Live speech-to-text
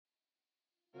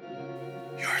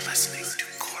You're listening to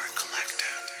Core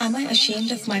Collective. Am I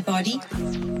ashamed of my body?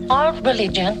 Our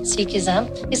religion,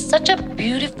 Sikhism, is such a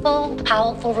beautiful,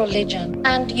 powerful religion,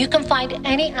 and you can find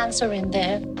any answer in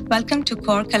there. Welcome to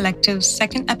Core Collective's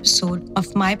second episode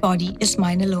of My Body is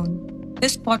Mine Alone.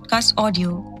 This podcast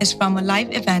audio is from a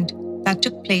live event that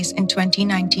took place in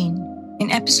 2019.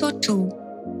 In episode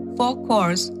 2, 4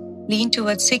 cores lean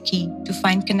towards Sikhi to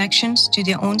find connections to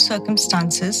their own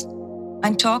circumstances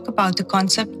and talk about the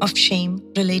concept of shame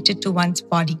related to one's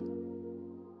body.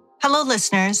 Hello,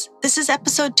 listeners. This is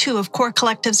episode 2 of Core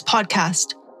Collective's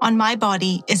podcast on My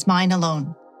Body is Mine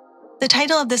Alone. The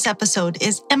title of this episode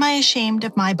is Am I Ashamed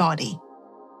of My Body?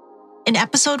 In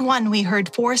episode 1, we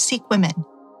heard 4 Sikh women,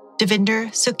 Devinder,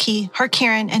 Sukhi,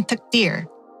 Harkiran, and Takdir,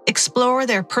 explore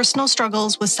their personal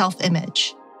struggles with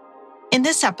self-image. In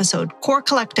this episode, Core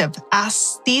Collective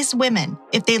asks these women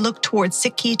if they look towards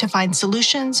Sikhi to find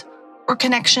solutions or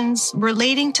connections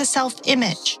relating to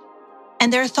self-image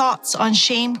and their thoughts on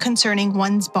shame concerning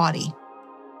one's body.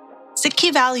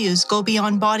 Sikhi values go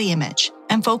beyond body image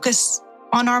and focus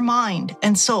on our mind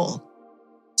and soul.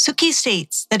 Sukhi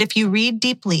states that if you read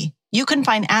deeply, you can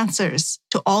find answers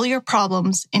to all your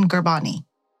problems in Gurbani.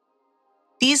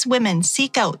 These women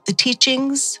seek out the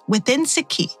teachings within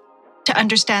Sikhi to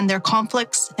understand their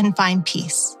conflicts and find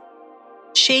peace.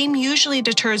 Shame usually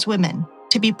deters women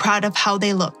to be proud of how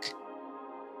they look.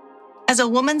 As a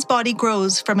woman's body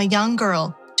grows from a young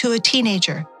girl to a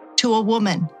teenager to a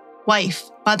woman, wife,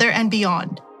 mother, and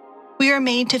beyond, we are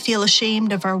made to feel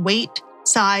ashamed of our weight,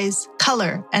 size,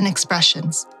 color, and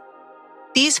expressions.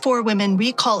 These 4 women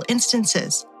recall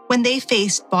instances when they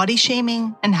faced body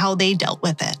shaming and how they dealt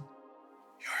with it.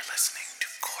 You're listening to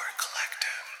Core Collective.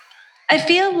 I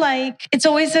feel like it's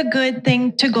always a good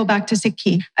thing to go back to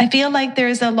Sikhi. I feel like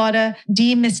there's a lot of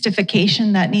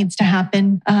demystification that needs to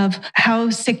happen of how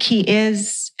Sikhi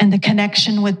is and the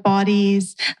connection with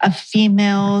bodies, of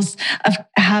females, of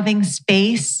having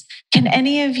space. Can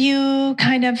any of you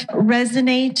kind of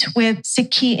resonate with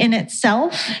Sikhi in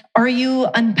itself? Are you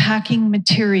unpacking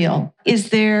material?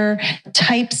 Is there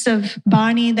types of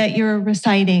Bani that you're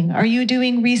reciting? Are you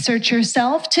doing research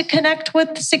yourself to connect with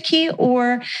Sikhi,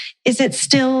 or is it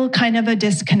still kind of a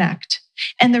disconnect?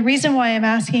 And the reason why I'm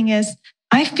asking is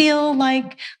I feel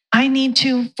like I need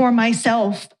to, for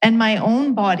myself and my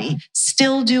own body,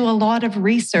 still do a lot of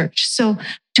research. So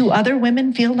do other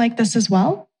women feel like this as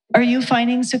well? Are you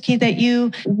finding, Sukhi, that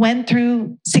you went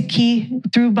through Sikhi,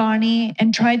 through Bani,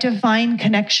 and tried to find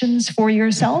connections for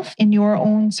yourself in your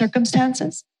own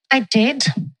circumstances? I did,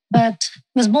 but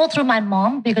it was more through my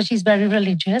mom because she's very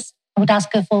religious. I would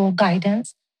ask her for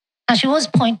guidance. And she always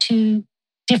point to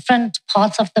different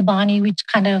parts of the Bani which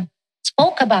kind of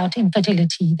spoke about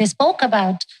infertility. They spoke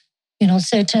about,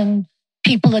 certain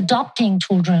people adopting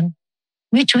children,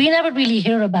 which we never really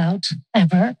hear about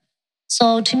ever.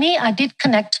 So to me, I did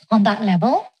connect on that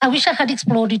level. I wish I had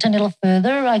explored it a little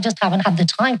further. I just haven't had the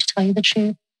time to tell you the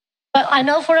truth. But I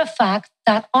know for a fact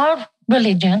that our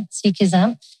religion,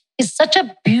 Sikhism, is such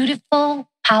a beautiful,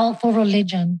 powerful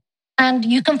religion. And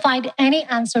you can find any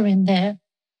answer in there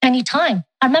anytime.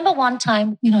 I remember one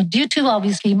time, due to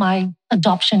obviously my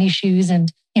adoption issues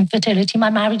and infertility, my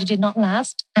marriage did not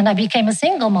last. And I became a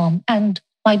single mom. And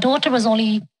my daughter was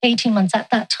only 18 months at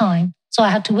that time. So I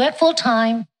had to work full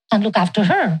time and look after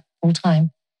her full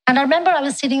time. And I remember I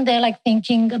was sitting there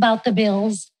thinking about the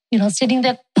bills, sitting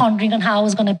there pondering on how I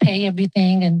was going to pay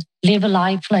everything and live a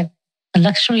life a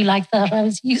luxury life that I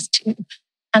was used to.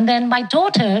 And then my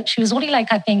daughter, she was only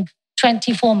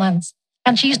 24 months.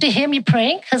 And she used to hear me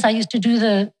praying because I used to do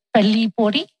the Pelli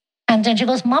Pori. And then she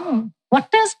goes, Mom, what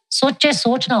does Soche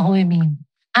Soch Na Hoye mean?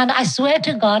 And I swear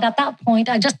to God, at that point,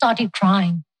 I just started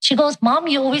crying. She goes, Mom,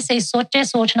 you always say Soche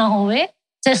Soch Na Hoye.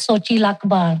 Sochi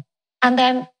Lakbar. And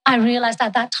then I realized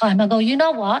at that time, I go, you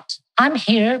know what? I'm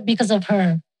here because of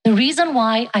her. The reason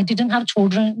why I didn't have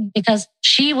children, because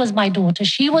she was my daughter.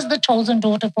 She was the chosen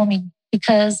daughter for me,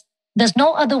 because there's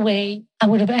no other way I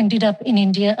would have ended up in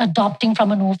India adopting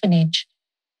from an orphanage.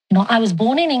 I was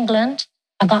born in England,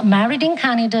 I got married in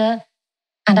Canada,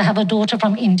 and I have a daughter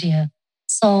from India.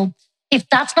 So if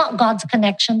that's not God's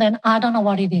connection, then I don't know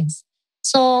what it is.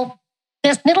 So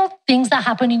there's little things that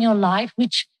happen in your life,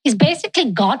 which is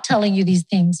basically God telling you these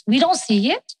things. We don't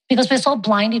see it because we're so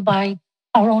blinded by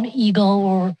our own ego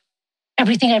or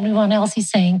everything everyone else is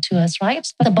saying to us, right?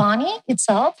 The Bani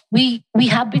itself, we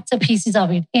have bits and pieces of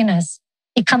it in us.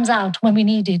 It comes out when we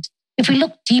need it. If we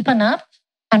look deep enough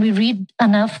and we read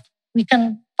enough, we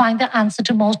can find the answer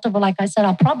to most of, like I said,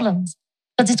 our problems,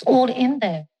 because it's all in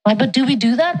there, right? But do we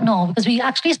do that? No, because we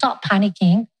actually start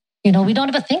panicking. We don't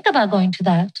ever think about going to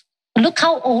that. Look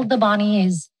how old the Bani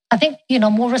is. I think,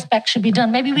 more respect should be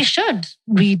done. Maybe we should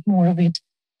read more of it.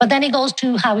 But then it goes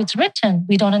to how it's written.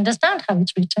 We don't understand how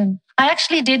it's written. I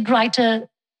actually did write a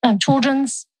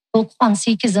children's book on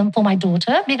Sikhism for my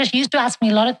daughter because she used to ask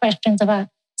me a lot of questions about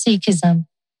Sikhism.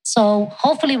 So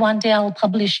hopefully one day I'll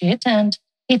publish it. And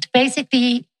it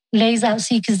basically lays out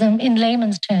Sikhism in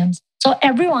layman's terms so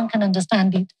everyone can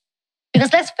understand it.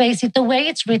 Because let's face it, the way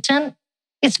it's written,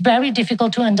 it's very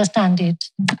difficult to understand it.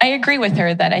 I agree with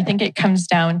her that I think it comes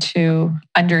down to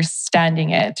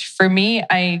understanding it. For me,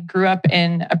 I grew up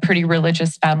in a pretty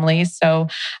religious family, so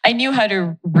I knew how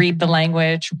to read the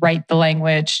language, write the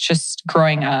language just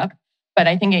growing up. But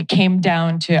I think it came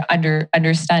down to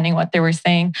understanding what they were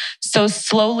saying. So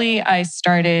slowly I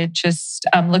started just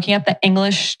looking at the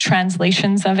English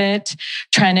translations of it,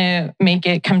 trying to make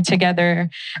it come together.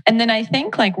 And then I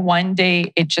think like one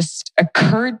day it just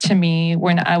occurred to me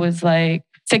when I was like,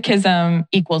 Sikhism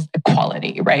equals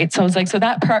equality, right? So I was like, so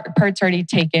that part's already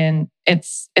taken.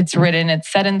 It's written, it's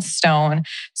set in stone.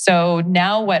 So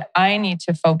now what I need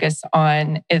to focus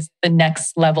on is the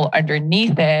next level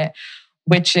underneath it,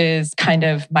 which is kind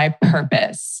of my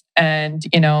purpose and,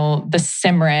 the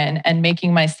Simran and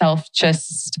making myself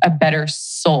just a better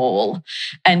soul.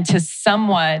 And to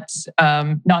somewhat,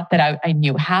 not that I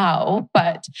knew how,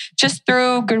 but just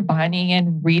through Gurbani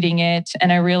and reading it.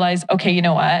 And I realized, okay, you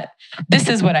know what? This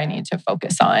is what I need to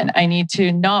focus on. I need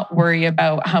to not worry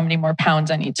about how many more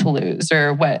pounds I need to lose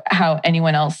or how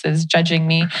anyone else is judging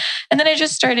me. And then I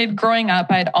just started growing up.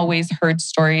 I'd always heard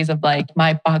stories of like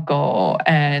Mai Pago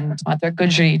and Mother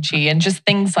Gujriji and just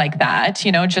things like that,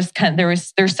 just kind of,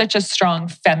 there's such a strong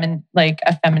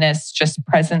feminist just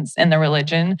presence in the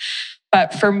religion.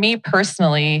 But for me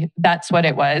personally, that's what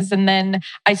it was. And then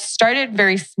I started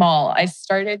very small. I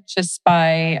started just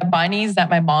by banis that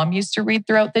my mom used to read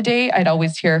throughout the day. I'd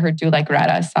always hear her do like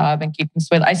Rada Sahib and Keep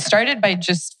Swil. I started by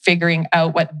just figuring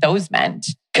out what those meant,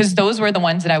 because those were the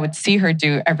ones that I would see her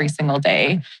do every single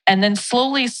day. And then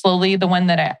slowly, the one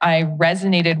that I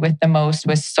resonated with the most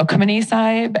was Sukhmani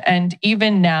Sahib. And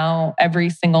even now, every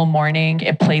single morning,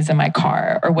 it plays in my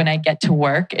car, or when I get to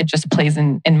work, it just plays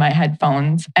in my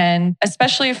headphones. And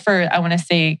especially for, I want to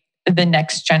say, the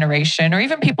next generation, or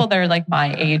even people that are like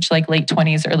my age, like late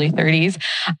 20s, early 30s.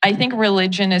 I think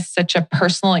religion is such a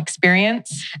personal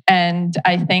experience. And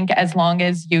I think as long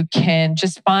as you can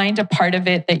just find a part of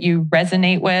it that you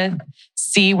resonate with,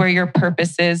 see where your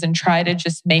purpose is, and try to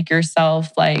just make yourself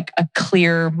like a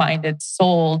clear-minded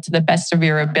soul to the best of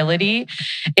your ability,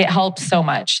 it helps so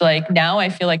much. Like now I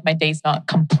feel like my day's not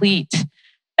complete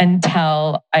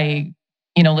until I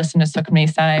listen to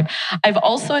Sukhmani Sahib. I've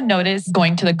also noticed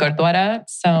going to the Gurdwara.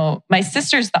 So my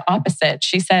sister's the opposite.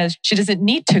 She says she doesn't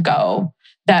need to go.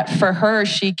 That for her,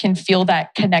 she can feel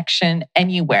that connection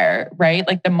anywhere, right?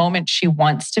 Like the moment she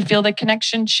wants to feel the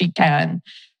connection, she can.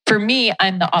 For me,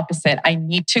 I'm the opposite. I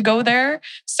need to go there.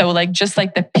 So like, just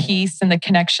like the peace and the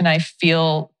connection I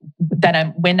feel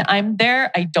when I'm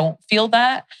there, I don't feel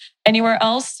that anywhere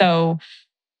else. So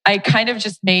I kind of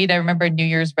just made, I remember, a New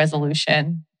Year's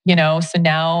resolution. So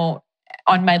now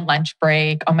on my lunch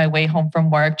break, on my way home from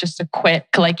work, just a quick,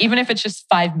 like even if it's just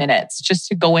 5 minutes, just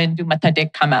to go in, do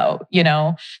matadik, come out,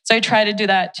 So I try to do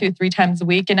that 2-3 times a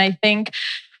week. And I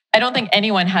don't think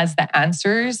anyone has the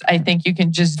answers. I think you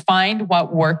can just find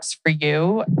what works for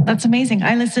you. That's amazing.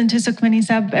 I listen to Sukhmani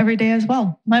Sahib every day as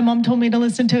well. My mom told me to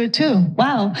listen to it too.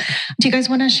 Wow. Do you guys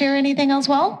want to share anything as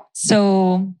well?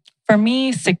 So for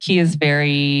me, Sikhi is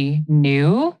very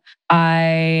new.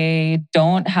 I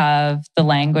don't have the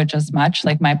language as much.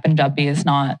 Like my Punjabi is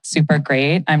not super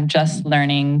great. I'm just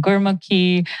learning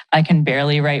Gurmukhi. I can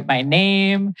barely write my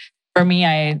name. For me,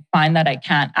 I find that I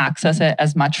can't access it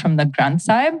as much from the Granth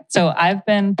Sahib. So I've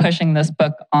been pushing this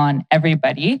book on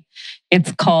everybody.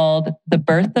 It's called The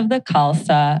Birth of the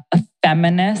Khalsa, A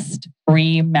Feminist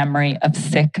Re-Memory of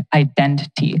Sikh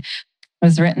Identity. It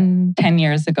was written 10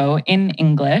 years ago in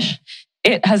English.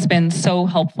 It has been so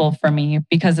helpful for me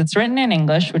because it's written in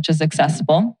English, which is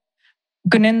accessible.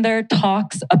 Guninder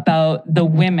talks about the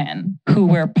women who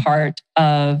were part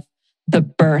of the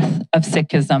birth of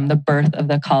Sikhism, the birth of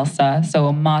the Khalsa.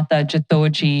 So Mata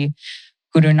Jitoji,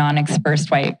 Guru Nanak's first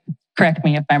wife, correct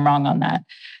me if I'm wrong on that,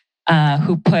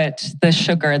 who put the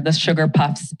sugar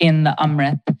puffs in the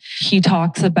Amrit. He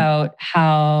talks about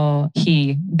how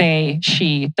they,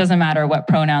 she, doesn't matter what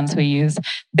pronouns we use.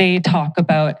 They talk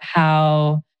about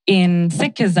how in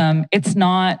Sikhism, it's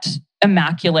not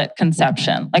immaculate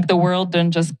conception. Like the world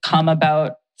didn't just come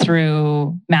about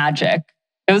through magic.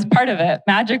 It was part of it.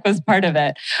 Magic was part of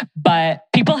it. But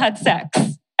people had sex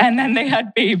and then they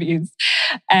had babies.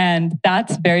 And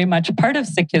that's very much part of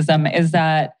Sikhism, is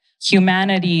that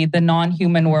humanity, the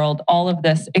non-human world, all of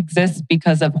this exists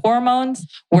because of hormones.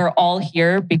 We're all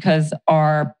here because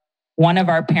one of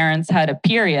our parents had a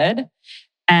period,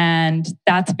 and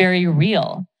that's very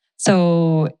real.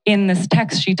 So in this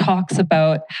text, she talks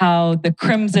about how the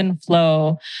crimson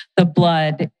flow, the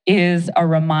blood, is a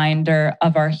reminder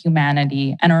of our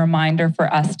humanity and a reminder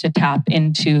for us to tap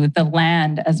into the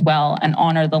land as well and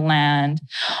honor the land,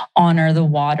 honor the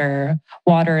water.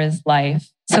 Water is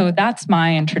life. So that's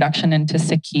my introduction into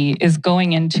Sikhi, is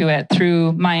going into it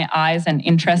through my eyes and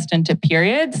interest into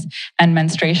periods and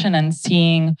menstruation and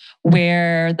seeing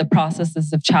where the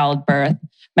processes of childbirth,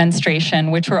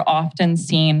 menstruation, which were often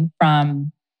seen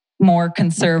from more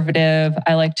conservative,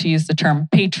 I like to use the term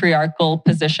patriarchal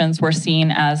positions, were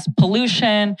seen as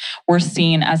pollution, were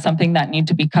seen as something that need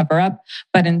to be covered up.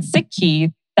 But in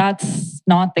Sikhi, that's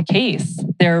not the case.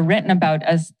 They're written about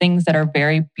as things that are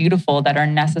very beautiful, that are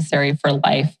necessary for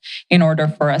life in order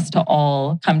for us to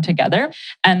all come together.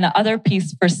 And the other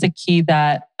piece for Sikhi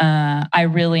that I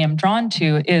really am drawn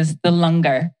to is the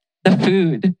langar, the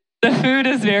food. The food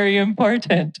is very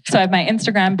important. So I have my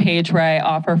Instagram page where I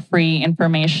offer free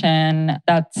information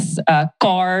that's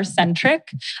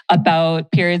core-centric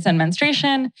about periods and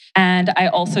menstruation. And I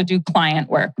also do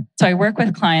client work. So I work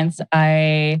with clients.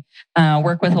 I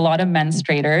work with a lot of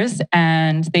menstruators,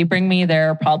 and they bring me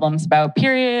their problems about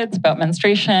periods, about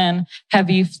menstruation,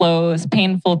 heavy flows,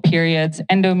 painful periods,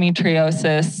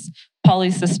 endometriosis,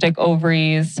 polycystic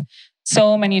ovaries,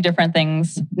 so many different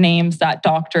things, names that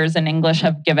doctors in English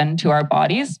have given to our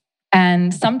bodies.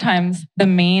 And sometimes the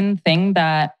main thing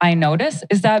that I notice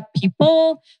is that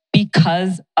people,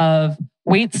 because of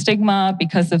weight stigma,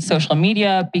 because of social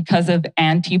media, because of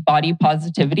anti-body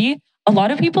positivity, a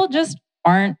lot of people just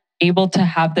aren't able to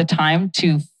have the time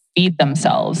to feed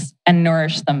themselves and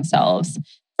nourish themselves.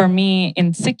 For me,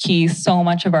 in Sikhi, so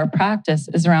much of our practice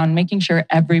is around making sure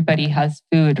everybody has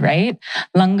food, right?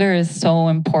 Langar is so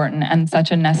important and such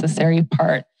a necessary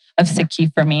part of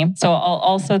Sikhi for me. So I'll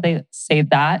also say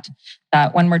that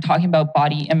when we're talking about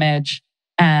body image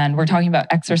and we're talking about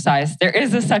exercise, there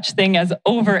is a such thing as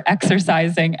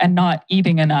over-exercising and not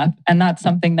eating enough. And that's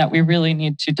something that we really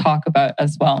need to talk about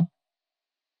as well.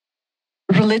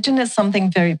 Religion is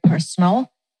something very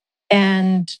personal.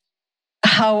 And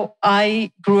how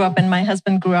I grew up and my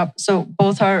husband grew up. So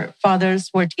both our fathers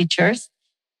were teachers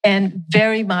and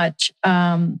very much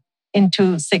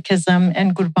into Sikhism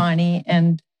and Gurbani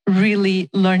and really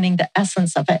learning the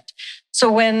essence of it.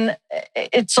 So when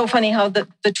it's so funny how the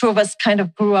two of us kind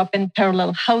of grew up in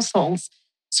parallel households.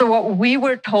 So what we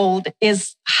were told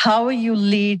is how you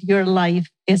lead your life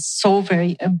is so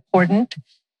very important.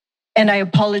 And I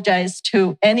apologize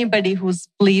to anybody whose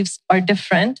beliefs are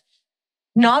different.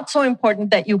 Not so important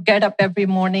that you get up every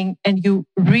morning and you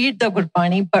read the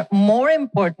Gurbani, but more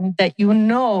important that you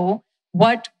know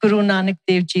what Guru Nanak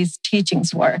Dev Ji's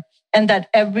teachings were, and that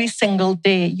every single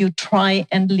day you try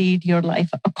and lead your life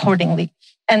accordingly.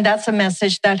 And that's a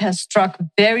message that has struck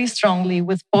very strongly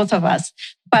with both of us.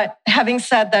 But having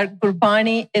said that,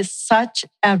 Gurbani is such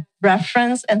a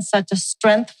reference and such a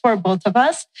strength for both of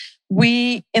us.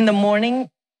 We, in the morning,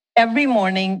 every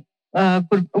morning,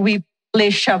 we play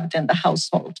shabd in the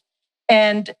household.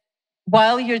 And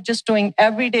while you're just doing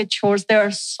everyday chores, there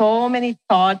are so many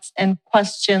thoughts and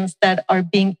questions that are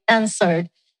being answered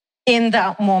in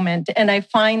that moment. And I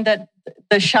find that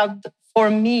the shabd for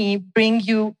me bring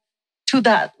you to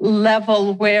that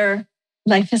level where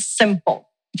life is simple.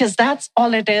 Because that's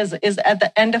all it is at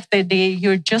the end of the day,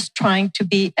 you're just trying to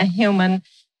be a human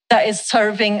that is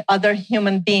serving other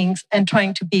human beings and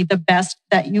trying to be the best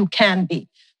that you can be.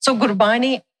 So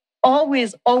Gurbani,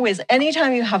 always,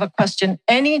 anytime you have a question,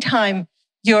 anytime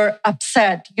you're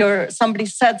upset, somebody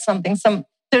said something,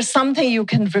 there's something you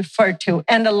can refer to.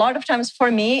 And a lot of times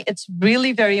for me, it's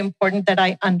really very important that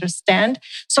I understand.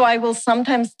 So I will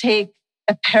sometimes take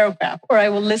a paragraph or I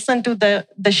will listen to the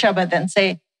Shabad and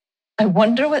say, I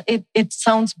wonder what it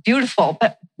sounds beautiful,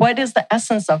 but what is the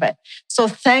essence of it? So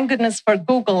thank goodness for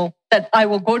Google that I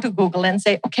will go to Google and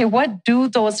say, okay, what do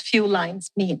those few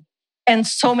lines mean? And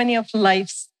so many of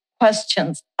life's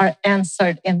questions are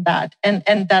answered in that. And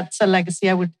that's a legacy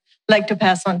I would like to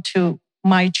pass on to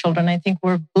my children. I think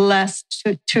we're blessed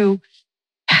to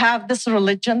have this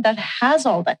religion that has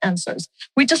all the answers.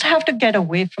 We just have to get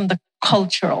away from the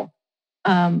cultural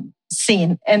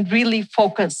scene and really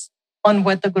focus on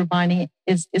what the Gurbani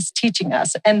is teaching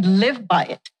us and live by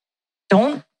it.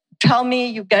 Don't tell me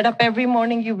you get up every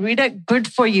morning, you read it,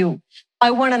 good for you.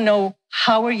 I want to know,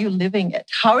 how are you living it?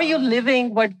 How are you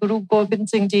living what Guru Gobind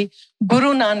Singh Ji,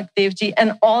 Guru Nanak Dev Ji,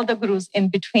 and all the gurus in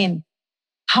between,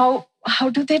 how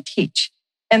do they teach?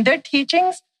 And their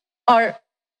teachings are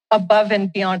above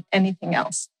and beyond anything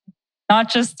else. Not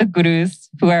just the gurus,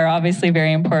 who are obviously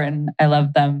very important. I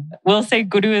love them. We'll say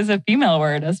guru is a female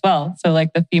word as well. So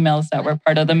like the females that were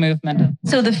part of the movement.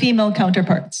 So the female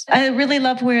counterparts. I really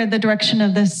love where the direction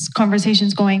of this conversation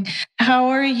is going. How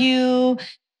are you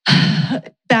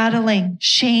battling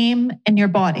shame in your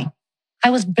body?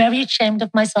 I was very ashamed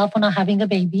of myself for not having a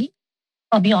baby.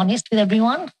 I'll be honest with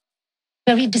everyone.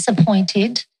 Very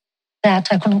disappointed that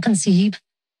I couldn't conceive,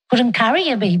 couldn't carry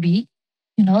a baby.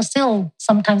 Still,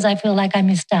 sometimes I feel like I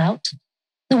missed out.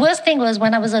 The worst thing was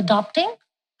when I was adopting,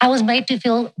 I was made to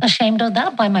feel ashamed of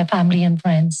that by my family and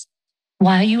friends.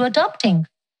 Why are you adopting?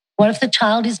 What if the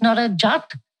child is not a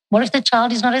Jat? What if the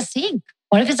child is not a Sikh?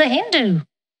 What if it's a Hindu?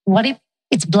 What if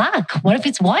it's black? What if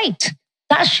it's white?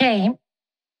 That shame,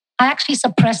 I actually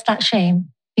suppressed that shame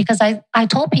because I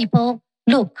told people,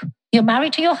 look, you're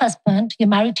married to your husband, you're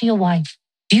married to your wife.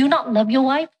 Do you not love your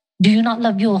wife? Do you not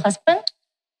love your husband?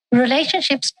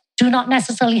 Relationships do not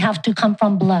necessarily have to come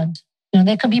from blood.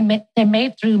 They can be they're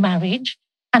made through marriage,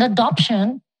 and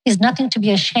adoption is nothing to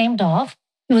be ashamed of.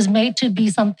 It was made to be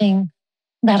something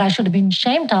that I should have been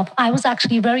ashamed of. I was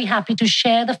actually very happy to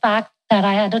share the fact that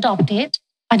I had adopted.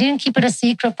 I didn't keep it a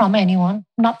secret from anyone,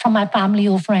 not from my family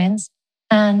or friends.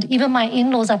 And even my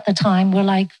in-laws at the time were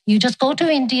like, you just go to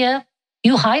India,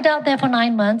 you hide out there for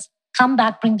 9 months, come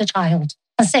back, bring the child,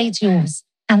 and say it's yours.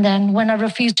 And then when I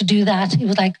refused to do that, it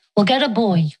was like, well, get a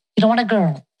boy. You don't want a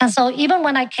girl. And so even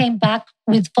when I came back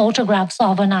with photographs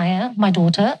of Anaya, my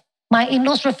daughter, my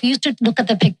in-laws refused to look at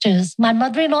the pictures. My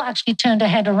mother-in-law actually turned her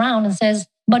head around and says,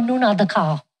 Mannu na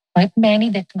dakha, right?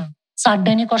 Maini dekhna. Sadde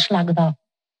nahi kuch lagda.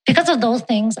 Because of those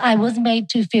things, I was made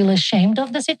to feel ashamed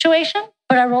of the situation,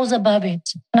 but I rose above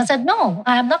it. And I said, no,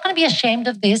 I am not going to be ashamed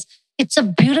of this. It's a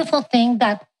beautiful thing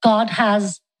that God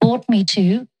has brought me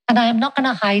to, and I am not going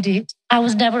to hide it. I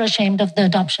was never ashamed of the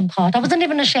adoption part. I wasn't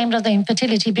even ashamed of the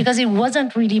infertility because it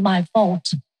wasn't really my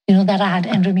fault, that I had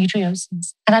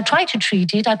endometriosis. And I tried to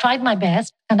treat it. I tried my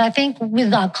best. And I think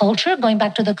with our culture, going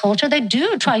back to the culture, they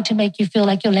do try to make you feel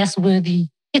like you're less worthy.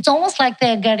 It's almost like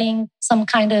they're getting some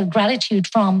kind of gratitude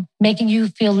from making you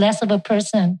feel less of a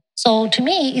person. So to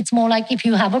me, it's more like if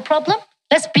you have a problem,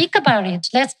 let's speak about it.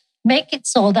 Let's make it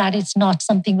so that it's not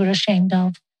something we're ashamed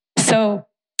of. So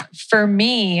for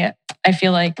me, I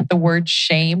feel like the word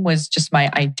shame was just my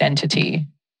identity.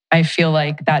 I feel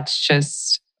like that's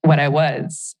just what I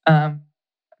was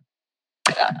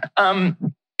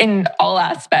in all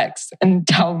aspects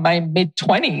until my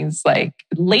mid-20s, like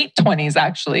late 20s,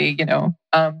 actually,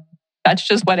 that's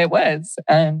just what it was.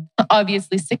 And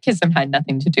obviously Sikhism had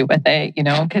nothing to do with it,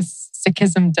 because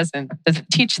Sikhism doesn't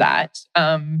teach that.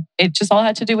 It just all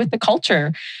had to do with the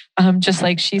culture. Just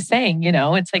like she's saying,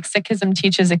 it's like Sikhism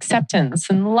teaches acceptance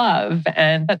and love,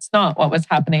 and that's not what was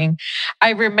happening.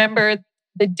 I remember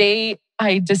the day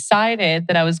I decided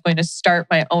that I was going to start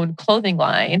my own clothing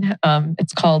line.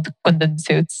 It's called Kundan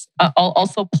Suits. I'll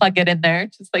also plug it in there,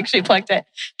 just like she plugged it,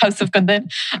 House of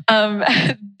Kundan.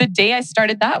 The day I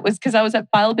started that was because I was at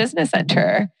File Business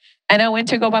Center and I went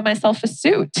to go buy myself a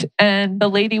suit. And the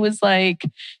lady was like,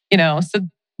 so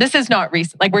this is not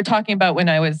recent. Like we're talking about when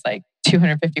I was like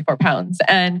 254 pounds.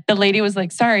 And the lady was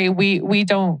like, sorry, we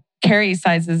don't carry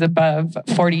sizes above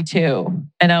 42.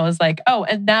 And I was like, oh,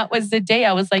 and that was the day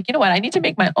I was like, you know what? I need to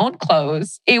make my own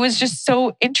clothes. It was just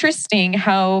so interesting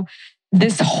how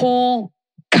this whole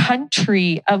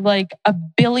country of like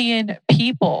 1 billion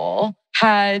people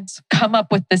had come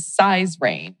up with this size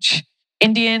range.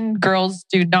 Indian girls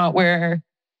do not wear,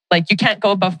 like you can't go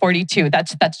above 42.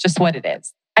 That's just what it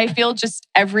is. I feel just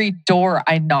every door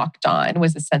I knocked on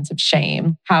was a sense of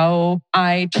shame. How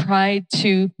I tried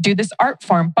to do this art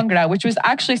form, Bhangra, which was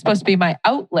actually supposed to be my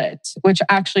outlet, which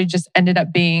actually just ended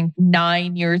up being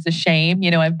 9 years of shame.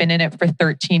 I've been in it for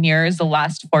 13 years. The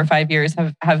last 4 or 5 years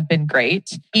have been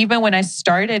great. Even when I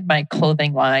started my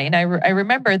clothing line, I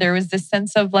remember there was this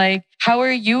sense of like, how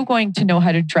are you going to know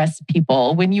how to dress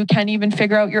people when you can't even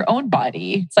figure out your own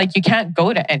body? It's like you can't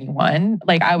go to anyone.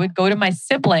 Like I would go to my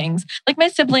siblings. Like my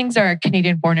siblings are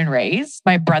Canadian born and raised.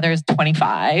 My brother is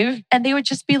 25. And they would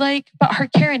just be like, but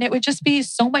Karen, it would just be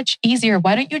so much easier.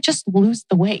 Why don't you just lose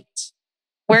the weight?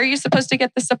 Where are you supposed to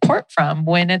get the support from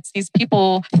when it's these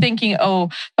people thinking, oh,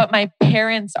 but my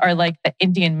parents are like the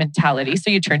Indian mentality.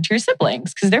 So you turn to your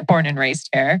siblings because they're born and raised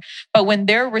here. But when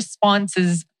their response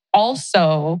is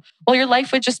also, well, your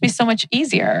life would just be so much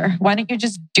easier. Why don't you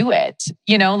just do it?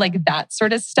 Like that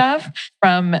sort of stuff.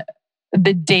 From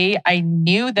the day I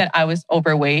knew that I was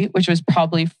overweight, which was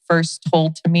probably first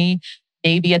told to me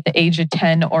maybe at the age of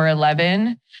 10 or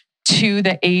 11, to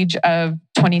the age of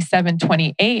 27,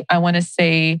 28, I want to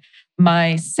say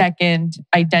my second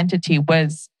identity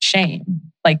was shame.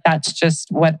 Like that's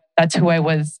who I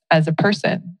was as a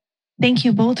person. Thank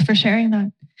you both for sharing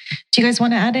that. Do you guys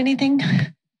want to add anything?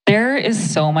 There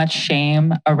is so much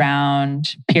shame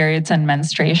around periods and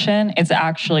menstruation. It's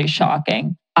actually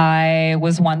shocking. I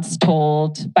was once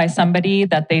told by somebody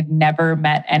that they'd never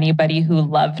met anybody who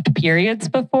loved periods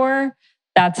before.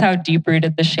 That's how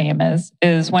deep-rooted the shame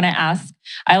is when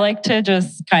I like to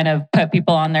just kind of put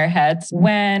people on their heads.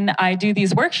 When I do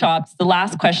these workshops, the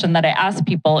last question that I ask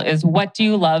people is, what do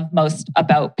you love most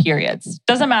about periods?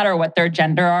 Doesn't matter what their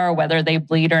gender are, whether they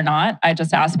bleed or not. I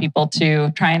just ask people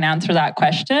to try and answer that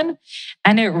question.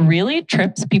 And it really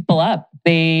trips people up.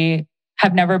 They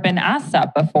have never been asked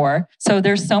that before. So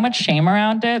there's so much shame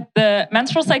around it. The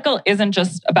menstrual cycle isn't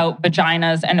just about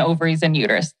vaginas and ovaries and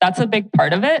uterus. That's a big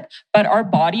part of it. But our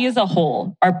body as a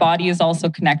whole, our body is also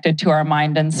connected to our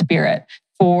mind and spirit.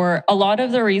 For a lot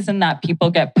of the reason that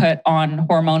people get put on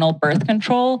hormonal birth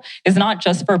control is not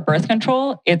just for birth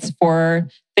control. It's for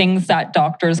things that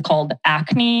doctors called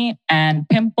acne and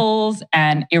pimples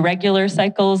and irregular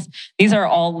cycles. These are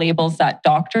all labels that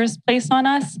doctors place on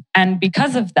us. And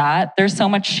because of that, there's so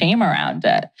much shame around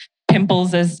it.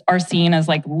 Pimples are seen as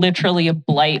like literally a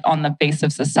blight on the face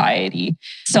of society.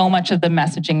 So much of the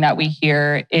messaging that we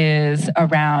hear is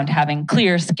around having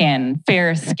clear skin,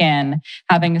 fair skin,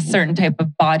 having a certain type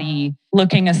of body,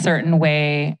 looking a certain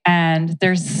way. And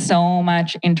there's so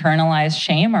much internalized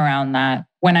shame around that.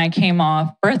 When I came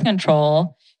off birth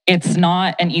control, it's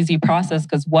not an easy process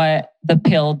because what the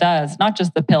pill does, not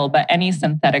just the pill, but any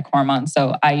synthetic hormone.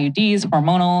 So IUDs,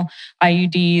 hormonal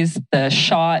IUDs, the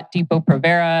shot,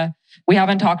 Depo-Provera. We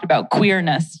haven't talked about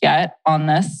queerness yet on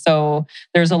this. So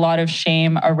there's a lot of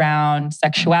shame around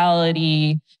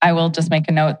sexuality. I will just make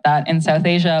a note that in South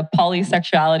Asia,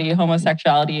 polysexuality,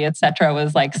 homosexuality, etc.,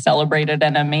 was like celebrated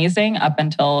and amazing up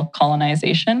until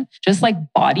colonization. Just like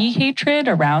body hatred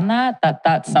around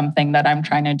that's something that I'm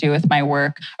trying to do with my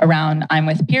work around I'm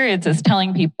with periods, is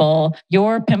telling people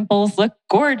your pimples look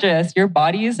gorgeous. Your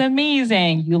body is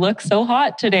amazing. You look so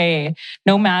hot today,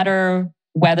 no matter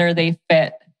whether they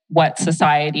fit what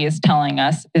society is telling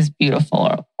us is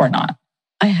beautiful or not.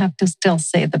 I have to still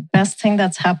say the best thing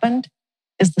that's happened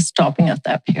is the stopping of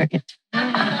that period.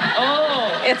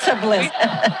 Oh, it's a bliss.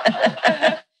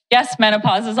 Yes,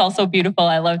 menopause is also beautiful.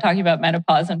 I love talking about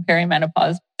menopause and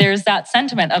perimenopause. There's that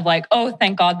sentiment of like, oh,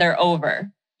 thank God they're over,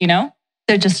 you know?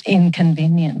 They're just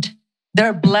inconvenient. They're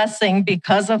a blessing.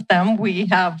 Because of them, we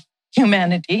have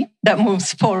humanity that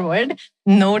moves forward.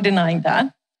 No denying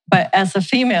that. But as a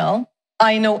female,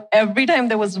 I know every time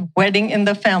there was a wedding in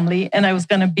the family and I was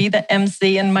going to be the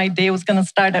MC and my day was going to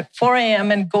start at 4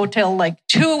 a.m. and go till like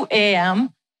 2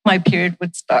 a.m., my period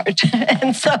would start.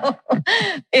 And so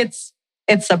it's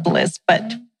a bliss,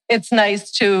 but it's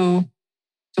nice to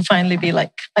finally be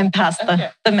like, I'm past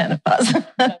the menopause.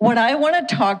 What I want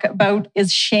to talk about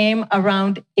is shame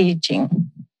around aging.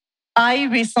 I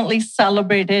recently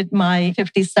celebrated my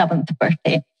 57th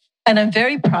birthday and I'm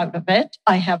very proud of it.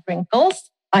 I have wrinkles.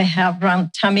 I have round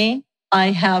tummy,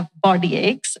 I have body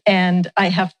aches, and I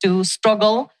have to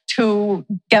struggle to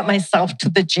get myself to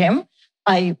the gym.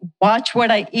 I watch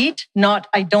what I eat,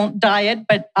 I don't diet,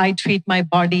 but I treat my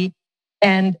body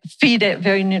and feed it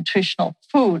very nutritional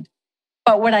food.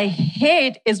 But what I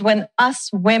hate is when us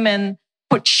women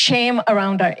put shame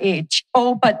around our age.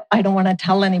 Oh, but I don't want to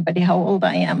tell anybody how old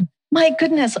I am. My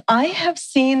goodness, I have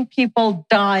seen people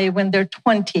die when they're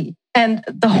 20. And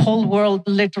the whole world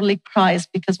literally cries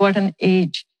because what an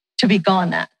age to be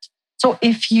gone at. So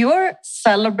if you're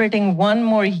celebrating one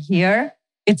more year,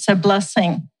 it's a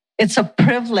blessing. It's a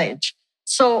privilege.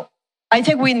 So I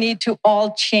think we need to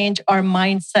all change our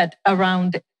mindset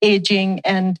around aging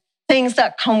and things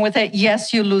that come with it.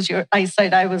 Yes, you lose your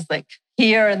eyesight. I was like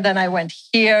here and then I went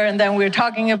here. And then we were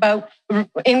talking about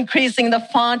increasing the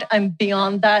font. I'm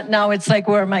beyond that. Now it's like,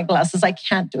 where are my glasses? I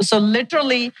can't do. So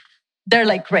literally, they're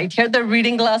like right here. They're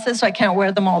reading glasses, so I can't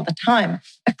wear them all the time.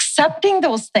 Accepting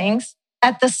those things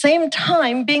at the same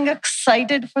time, being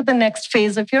excited for the next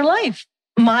phase of your life.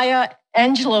 Maya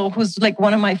Angelou, who's like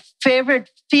one of my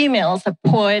favorite females, a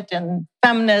poet and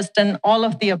feminist and all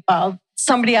of the above.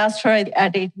 Somebody asked her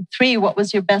at 83, what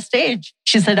was your best age?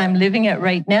 She said, I'm living it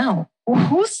right now.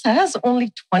 Who says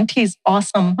only 20 is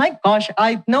awesome? My gosh,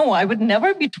 I know I would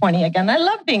never be 20 again. I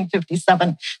love being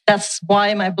 57. That's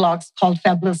why my blog's called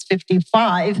Fabulous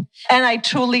 55. And I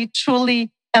truly,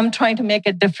 truly am trying to make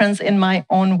a difference in my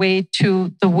own way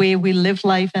to the way we live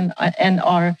life and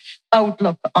our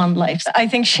outlook on life. I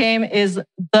think shame is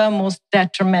the most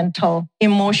detrimental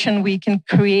emotion we can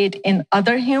create in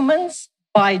other humans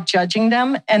by judging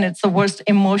them. And it's the worst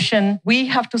emotion. We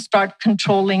have to start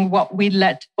controlling what we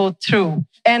let go through.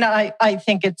 And I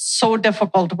think it's so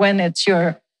difficult when it's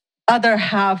your other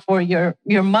half or your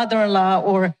mother-in-law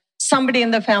or somebody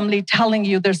in the family telling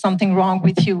you there's something wrong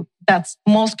with you. That's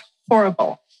most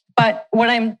horrible. But what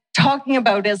I'm talking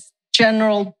about is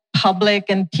general public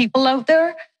and people out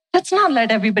there. Let's not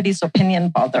let everybody's opinion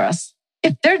bother us.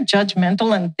 If they're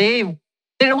judgmental and they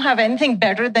don't have anything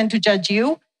better than to judge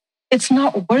you, it's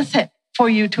not worth it for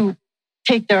you to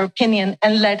take their opinion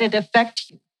and let it affect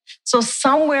you. So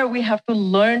somewhere we have to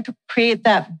learn to create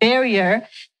that barrier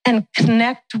and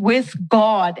connect with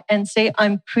God and say,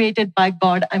 I'm created by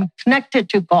God. I'm connected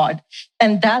to God.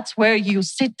 And that's where you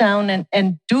sit down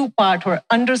and do part or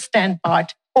understand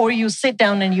part, or you sit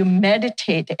down and you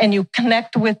meditate and you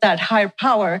connect with that higher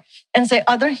power and say,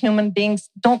 other human beings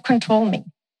don't control me.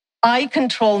 I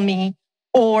control me,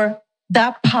 or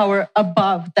that power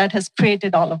above that has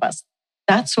created all of us.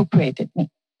 That's who created me.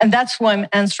 And that's who I'm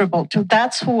answerable to.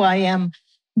 That's who I am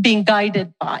being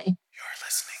guided by. You're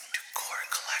listening to Core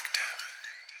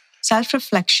Collective.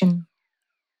 Self-reflection.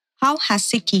 How has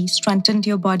Sikhi strengthened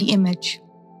your body image?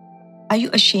 Are you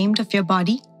ashamed of your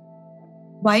body?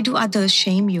 Why do others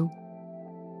shame you?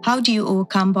 How do you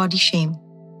overcome body shame?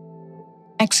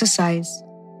 Exercise.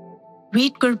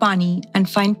 Read Gurbani and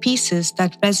find pieces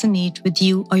that resonate with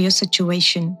you or your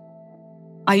situation.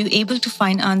 Are you able to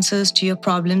find answers to your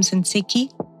problems in Sikhi?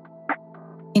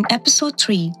 In episode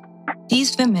 3,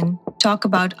 these women talk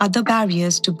about other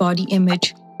barriers to body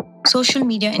image, social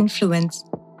media influence,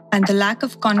 and the lack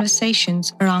of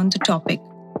conversations around the topic.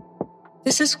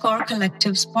 This is Core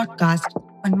Collective's podcast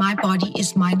on My Body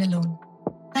is Mine Alone.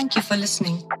 Thank you for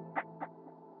listening.